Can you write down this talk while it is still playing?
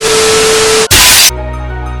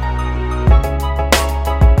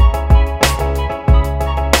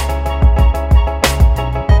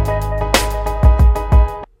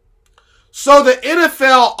So the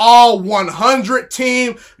NFL All 100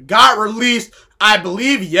 team got released, I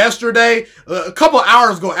believe, yesterday, a couple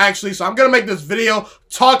hours ago, actually. So I'm going to make this video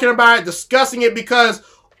talking about it, discussing it, because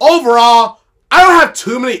overall, I don't have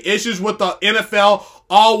too many issues with the NFL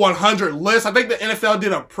All 100 list. I think the NFL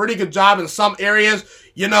did a pretty good job in some areas.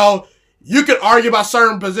 You know, you could argue about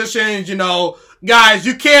certain positions, you know, guys,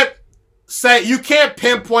 you can't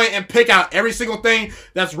pinpoint and pick out every single thing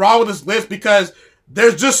that's wrong with this list, because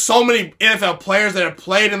there's just so many NFL players that have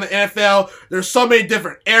played in the NFL. There's so many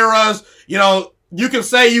different eras. You know, you can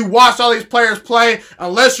say you watched all these players play.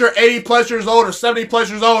 Unless you're 80 plus years old or 70 plus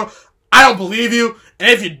years old, I don't believe you. And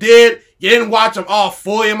if you did, you didn't watch them all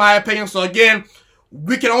fully, in my opinion. So again,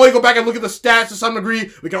 we can only go back and look at the stats to some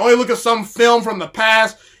degree. We can only look at some film from the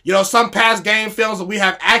past. You know, some past game films that we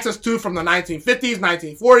have access to from the 1950s,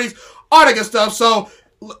 1940s, all that good stuff. So,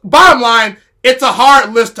 bottom line, it's a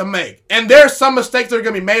hard list to make. And there's some mistakes that are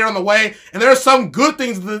going to be made on the way. And there are some good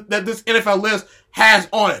things that this NFL list has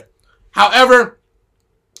on it. However,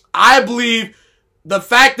 I believe the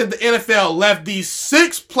fact that the NFL left these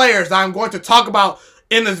 6 players that I'm going to talk about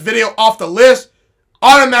in this video off the list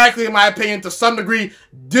automatically, in my opinion, to some degree,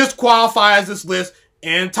 disqualifies this list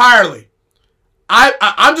entirely.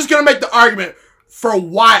 I'm just going to make the argument for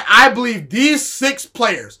why I believe these 6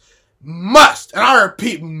 players must, and I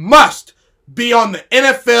repeat, must be on the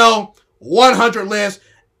NFL 100 list,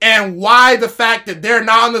 and why the fact that they're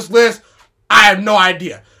not on this list, I have no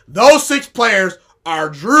idea. Those 6 players are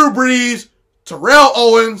Drew Brees, Terrell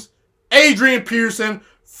Owens, Adrian Peterson,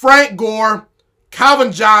 Frank Gore,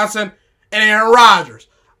 Calvin Johnson, and Aaron Rodgers.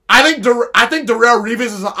 I think Darrelle Revis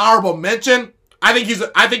is an honorable mention. I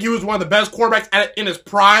think he was one of the best quarterbacks in his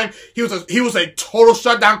prime. He was a total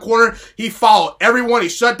shutdown corner. He followed everyone. He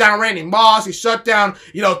shut down Randy Moss. He shut down,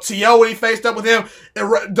 you know, T.O. when he faced up with him.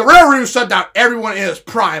 Darrelle Revis shut down everyone in his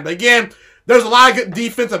prime. But again, there's a lot of good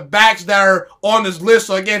defensive backs that are on this list.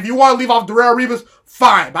 So again, if you want to leave off Darrelle Revis,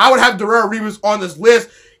 fine. But I would have Darrelle Revis on this list.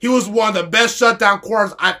 He was one of the best shutdown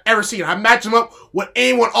corners I've ever seen. I match him up with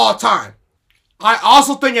anyone all time. I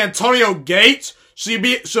also think Antonio Gates should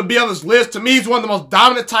be on this list. To me, he's one of the most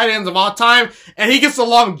dominant tight ends of all time, and he gets the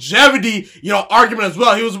longevity, you know, argument as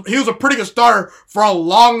well. He was a pretty good starter for a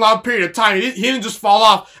long period of time. He didn't just fall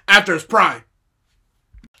off after his prime.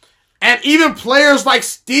 And even players like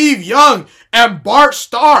Steve Young and Bart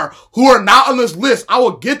Starr, who are not on this list, I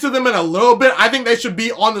will get to them in a little bit. I think they should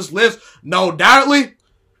be on this list, no doubtedly.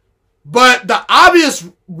 But the obvious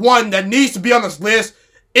one that needs to be on this list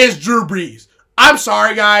is Drew Brees. I'm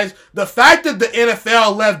sorry, guys. The fact that the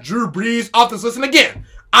NFL left Drew Brees off this list, and again,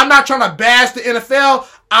 I'm not trying to bash the NFL.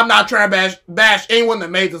 I'm not trying to bash anyone that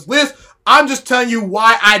made this list. I'm just telling you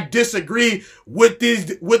why I disagree with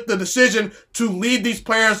the decision to leave these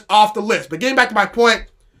players off the list. But getting back to my point,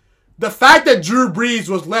 the fact that Drew Brees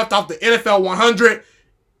was left off the NFL 100,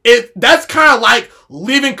 that's kind of like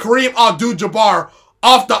leaving Kareem Abdul-Jabbar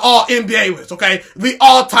off the All-NBA list, okay? The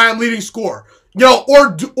all-time leading scorer. You know,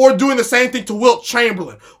 or doing the same thing to Wilt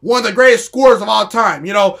Chamberlain, one of the greatest scorers of all time.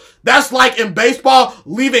 You know, that's like in baseball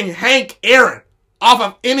leaving Hank Aaron off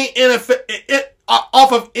of any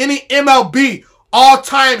MLB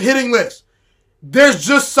all-time hitting list. There's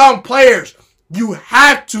just some players you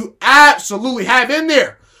have to absolutely have in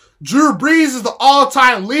there. Drew Brees is the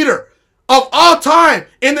all-time leader of all time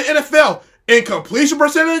in the NFL in completion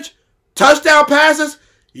percentage, touchdown passes,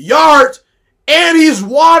 yards, and he's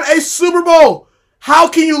won a Super Bowl. How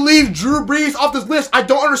can you leave Drew Brees off this list? I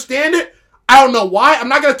don't understand it. I don't know why. I'm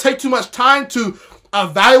not going to take too much time to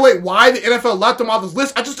evaluate why the NFL left him off this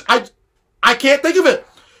list. I can't think of it.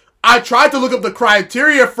 I tried to look up the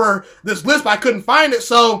criteria for this list, but I couldn't find it.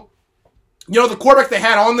 So, you know, the quarterbacks they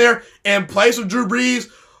had on there in place of Drew Brees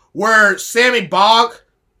were Sammy Baugh,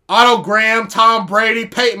 Otto Graham, Tom Brady,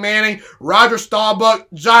 Peyton Manning, Roger Staubach,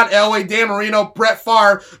 John Elway, Dan Marino, Brett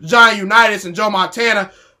Favre, John Unitas, and Joe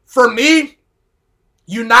Montana. For me,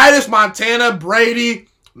 Unitas, Montana, Brady,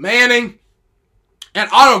 Manning, and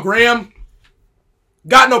Otto Graham,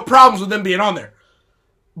 got no problems with them being on there.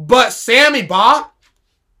 But Sammy Baugh,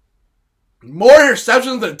 more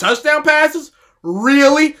interceptions than touchdown passes?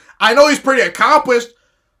 Really? I know he's pretty accomplished.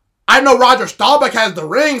 I know Roger Staubach has the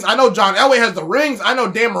rings. I know John Elway has the rings. I know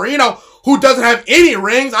Dan Marino, who doesn't have any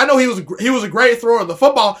rings. I know he was a great thrower of the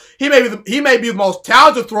football. He may be the most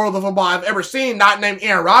talented thrower of the football I've ever seen, not named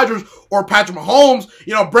Aaron Rodgers or Patrick Mahomes.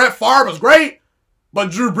 You know, Brett Favre was great, but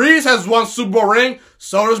Drew Brees has one Super Bowl ring.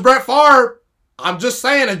 So does Brett Favre. I'm just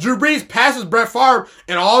saying that Drew Brees passes Brett Favre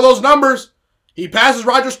in all those numbers. He passes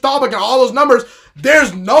Roger Staubach in all those numbers.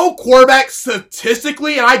 There's no quarterback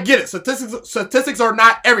statistically, and I get it, statistics are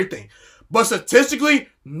not everything. But statistically,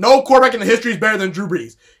 no quarterback in the history is better than Drew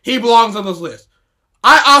Brees. He belongs on this list.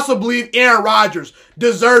 I also believe Aaron Rodgers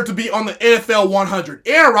deserved to be on the NFL 100.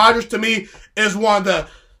 Aaron Rodgers, to me, is one of the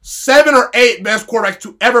 7 or 8 best quarterbacks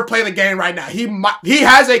to ever play the game right now. He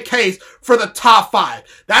has a case for the top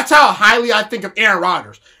 5. That's how highly I think of Aaron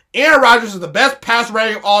Rodgers. Aaron Rodgers is the best passer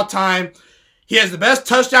rating of all time. He has the best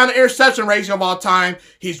touchdown to interception ratio of all time.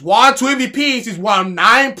 He's won 2 MVPs. He's one of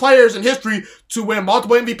 9 players in history to win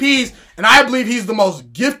multiple MVPs. And I believe he's the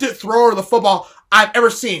most gifted thrower of the football I've ever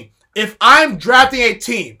seen. If I'm drafting a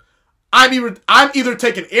team, I'm either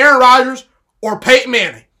taking Aaron Rodgers or Peyton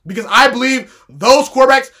Manning, because I believe those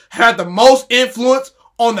quarterbacks had the most influence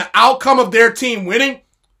on the outcome of their team winning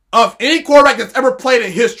of any quarterback that's ever played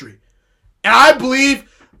in history. And I believe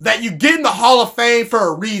that you get in the Hall of Fame for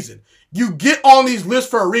a reason. You get on these lists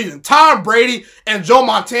for a reason. Tom Brady and Joe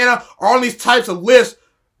Montana are on these types of lists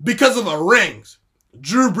because of the rings.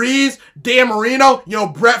 Drew Brees, Dan Marino,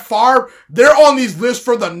 Brett Favre, they're on these lists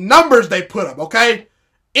for the numbers they put up, okay?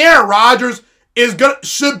 Aaron Rodgers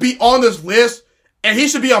should be on this list, and he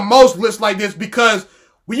should be on most lists like this, because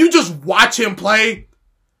when you just watch him play,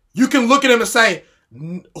 you can look at him and say,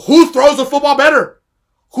 who throws the football better?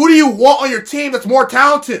 Who do you want on your team that's more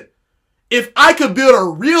talented? If I could build a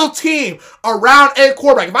real team around a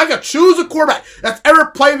quarterback, if I could choose a quarterback that's ever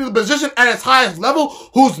played the position at its highest level,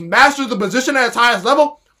 who's mastered the position at its highest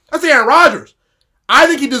level, that's Aaron Rodgers. I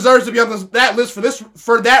think he deserves to be on that list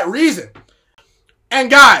for that reason. And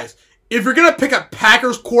guys, if you're going to pick a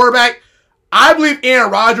Packers quarterback, I believe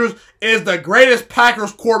Aaron Rodgers is the greatest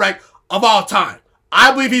Packers quarterback of all time.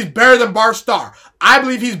 I believe he's better than Bart Starr. I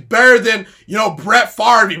believe he's better than, Brett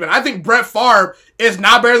Favre even. I think Brett Favre is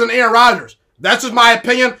not better than Aaron Rodgers. That's just my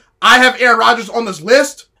opinion. I have Aaron Rodgers on this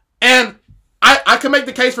list, and I can make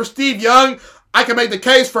the case for Steve Young. I can make the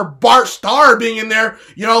case for Bart Starr being in there,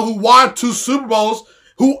 who won 2 Super Bowls.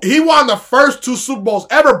 He won the first 2 Super Bowls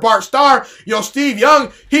ever. Bart Starr, Steve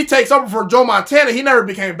Young, he takes over for Joe Montana. He never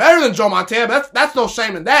became better than Joe Montana. But that's no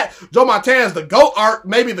shame in that. Joe Montana is the GOAT,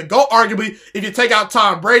 maybe the GOAT, arguably, if you take out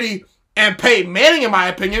Tom Brady and Peyton Manning, in my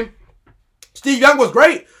opinion. Steve Young was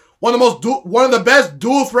great. One of the best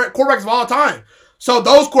dual threat quarterbacks of all time. So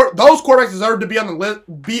those quarterbacks deserve to be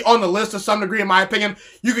on the list to some degree, in my opinion.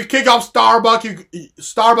 You could kick off Starbuck. You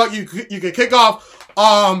could kick off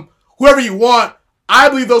whoever you want. I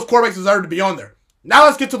believe those quarterbacks deserve to be on there. Now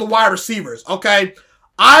let's get to the wide receivers, okay?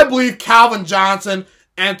 I believe Calvin Johnson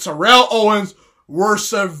and Terrell Owens were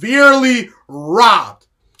severely robbed.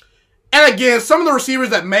 And again, some of the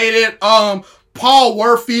receivers that made it, Paul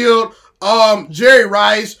Warfield, Jerry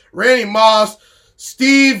Rice, Randy Moss,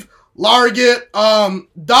 Steve Largett, Don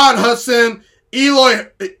Hudson,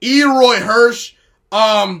 Elroy Hirsch,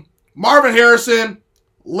 Marvin Harrison,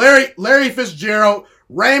 Larry Fitzgerald,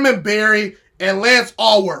 Raymond Berry, and Lance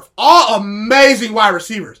Allworth. All amazing wide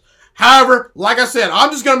receivers. However, like I said,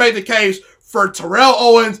 I'm just going to make the case for Terrell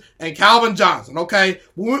Owens and Calvin Johnson, okay?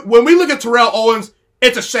 When we look at Terrell Owens,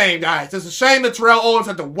 it's a shame, guys. It's a shame that Terrell Owens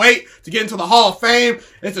had to wait to get into the Hall of Fame.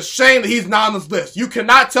 It's a shame that he's not on this list. You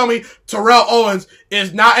cannot tell me Terrell Owens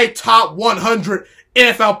is not a top 100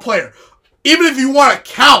 NFL player. Even if you want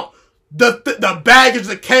to count the baggage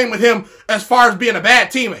that came with him as far as being a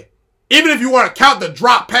bad teammate. Even if you want to count the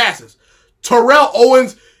drop passes. Terrell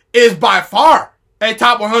Owens is by far a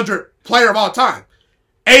top 100 player of all time.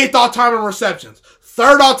 8th all-time in receptions.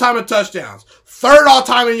 3rd all-time in touchdowns. 3rd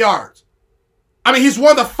all-time in yards. I mean, he's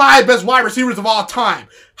one of the 5 best wide receivers of all time.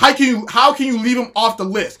 How can you leave him off the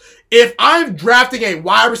list? If I'm drafting a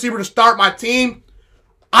wide receiver to start my team,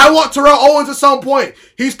 I want Terrell Owens at some point.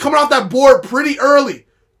 He's coming off that board pretty early.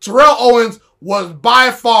 Terrell Owens was by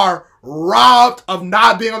far robbed of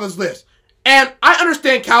not being on this list. And I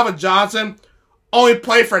understand Calvin Johnson only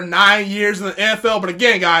played for 9 years in the NFL. But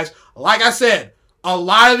again, guys, like I said, a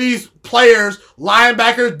lot of these players,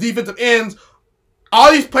 linebackers, defensive ends,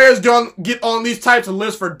 all these players get on these types of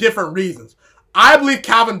lists for different reasons. I believe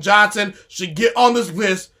Calvin Johnson should get on this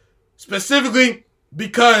list specifically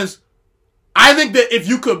because I think that if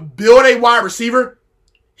you could build a wide receiver,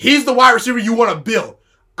 he's the wide receiver you want to build.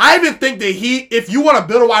 I even think that if you want to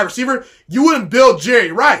build a wide receiver, you wouldn't build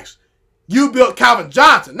Jerry Rice. You built Calvin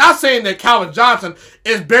Johnson. Not saying that Calvin Johnson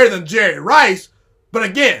is better than Jerry Rice, but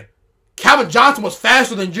again, Calvin Johnson was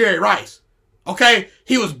faster than Jerry Rice. Okay?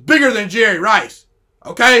 He was bigger than Jerry Rice.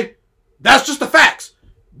 Okay? That's just the facts.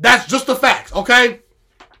 That's just the facts. Okay?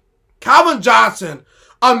 Calvin Johnson,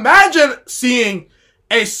 imagine seeing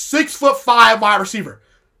a 6'5" wide receiver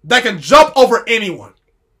that can jump over anyone,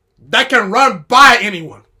 that can run by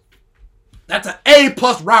anyone. That's an A+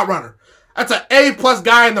 route runner. That's an A+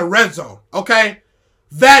 guy in the red zone, okay?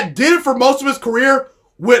 that did it for most of his career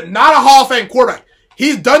with not a Hall of Fame quarterback.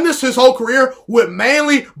 He's done this his whole career with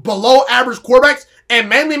mainly below average quarterbacks and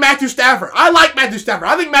mainly Matthew Stafford. I like Matthew Stafford.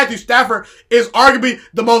 I think Matthew Stafford is arguably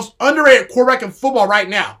the most underrated quarterback in football right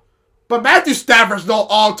now. But Matthew Stafford's no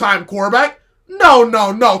all-time quarterback.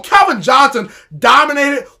 No. Calvin Johnson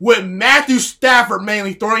dominated with Matthew Stafford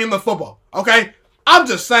mainly throwing in the football. Okay? I'm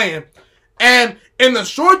just saying. And in the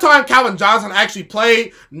short time Calvin Johnson actually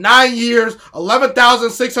played, 9 years,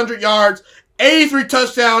 11,600 yards, 83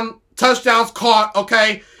 touchdowns caught,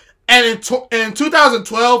 okay? And in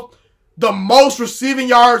 2012, the most receiving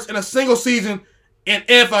yards in a single season in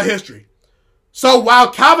NFL history. So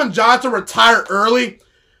while Calvin Johnson retired early,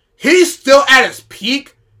 he's still at his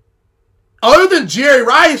peak. Other than Jerry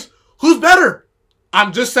Rice, who's better?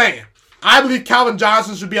 I'm just saying. I believe Calvin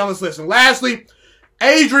Johnson should be on this list. And lastly,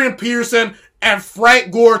 Adrian Peterson and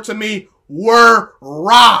Frank Gore, to me, were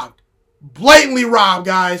robbed. Blatantly robbed,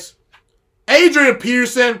 guys. Adrian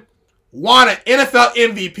Peterson won an NFL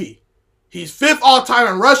MVP. He's 5th all-time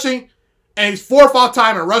in rushing, and he's 4th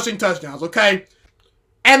all-time in rushing touchdowns, okay?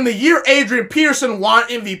 And the year Adrian Peterson won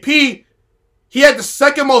MVP, he had the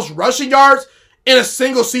 2nd most rushing yards in a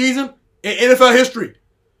single season in NFL history.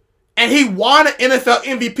 And he won an NFL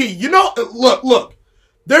MVP. You know, look.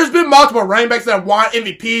 There's been multiple running backs that have won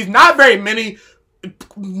MVPs. Not very many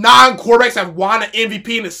non-quarterbacks have won an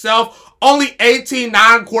MVP in itself. Only 18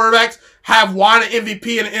 non-quarterbacks have won an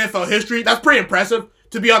MVP in NFL history. That's pretty impressive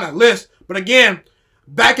to be on that list. But again,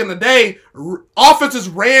 back in the day, offenses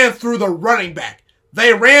ran through the running back.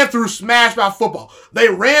 They ran through smash mouth football. They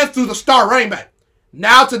ran through the star running back.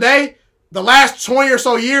 Now today, the last 20 or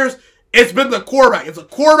so years, it's been the quarterback. It's a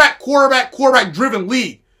quarterback-driven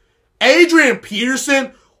league. Adrian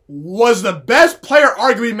Peterson was the best player,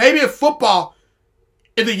 arguably, maybe in football,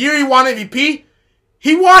 in the year he won MVP.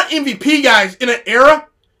 He won MVP, guys, in an era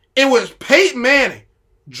in which Peyton Manning,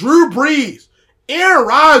 Drew Brees, Aaron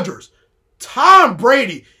Rodgers, Tom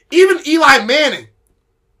Brady, even Eli Manning,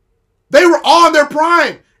 they were all in their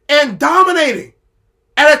prime and dominating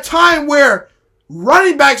at a time where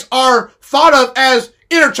running backs are thought of as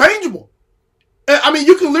interchangeable. I mean,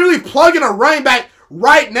 you can literally plug in a running back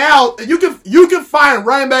right now. You can find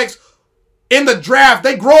running backs in the draft.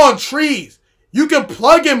 They grow on trees. You can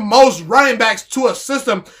plug in most running backs to a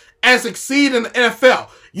system and succeed in the NFL.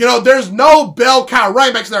 You know, there's no bell cow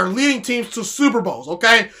running backs that are leading teams to Super Bowls,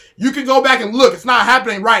 okay? You can go back and look. It's not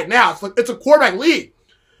happening right now. It's a quarterback league.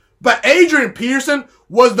 But Adrian Peterson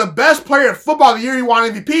was the best player in football the year he won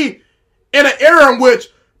MVP in an era in which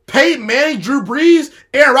Peyton Manning, Drew Brees,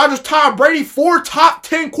 Aaron Rodgers, Tom Brady, 4 top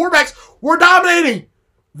 10 quarterbacks were dominating.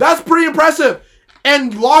 That's pretty impressive.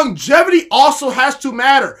 And longevity also has to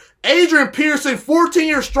matter. Adrian Peterson, 14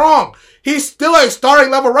 years strong. He's still a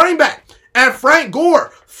starting level running back. And Frank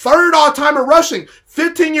Gore, 3rd all-time in rushing,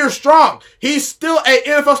 15 years strong. He's still an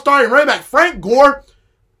NFL starting running back. Frank Gore,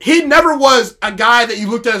 he never was a guy that you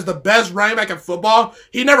looked at as the best running back in football.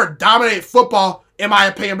 He never dominated football, in my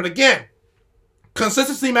opinion. But again,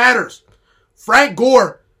 consistency matters. Frank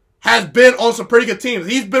Gore has been on some pretty good teams.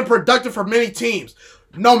 He's been productive for many teams.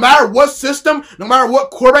 No matter what system, no matter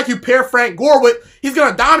what quarterback you pair Frank Gore with, he's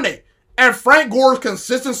going to dominate. And Frank Gore's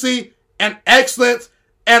consistency and excellence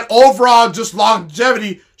and overall just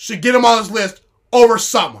longevity should get him on this list over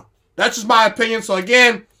someone. That's just my opinion. So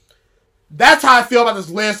again, that's how I feel about this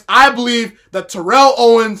list. I believe that Terrell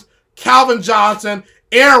Owens, Calvin Johnson,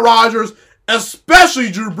 Aaron Rodgers,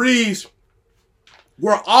 especially Drew Brees,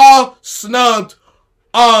 were all snubbed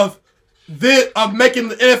of making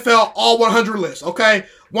the NFL All 100 list, okay?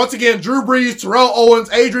 Once again, Drew Brees, Terrell Owens,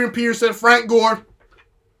 Adrian Peterson, Frank Gore,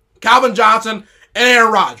 Calvin Johnson, and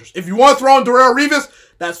Aaron Rodgers. If you want to throw in Darrelle Revis,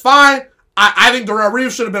 that's fine. I think Darrelle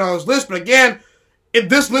Revis should have been on this list, but again, if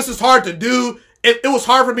this list is hard to do, it was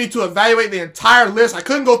hard for me to evaluate the entire list. I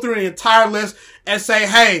couldn't go through the entire list and say,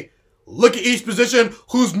 hey, look at each position,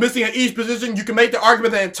 who's missing at each position. You can make the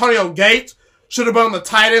argument that Antonio Gates should have been on the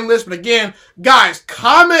tight end list. But again, guys,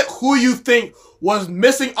 comment who you think was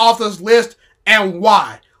missing off this list and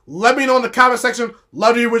why. Let me know in the comment section.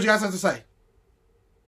 Love to hear what you guys have to say.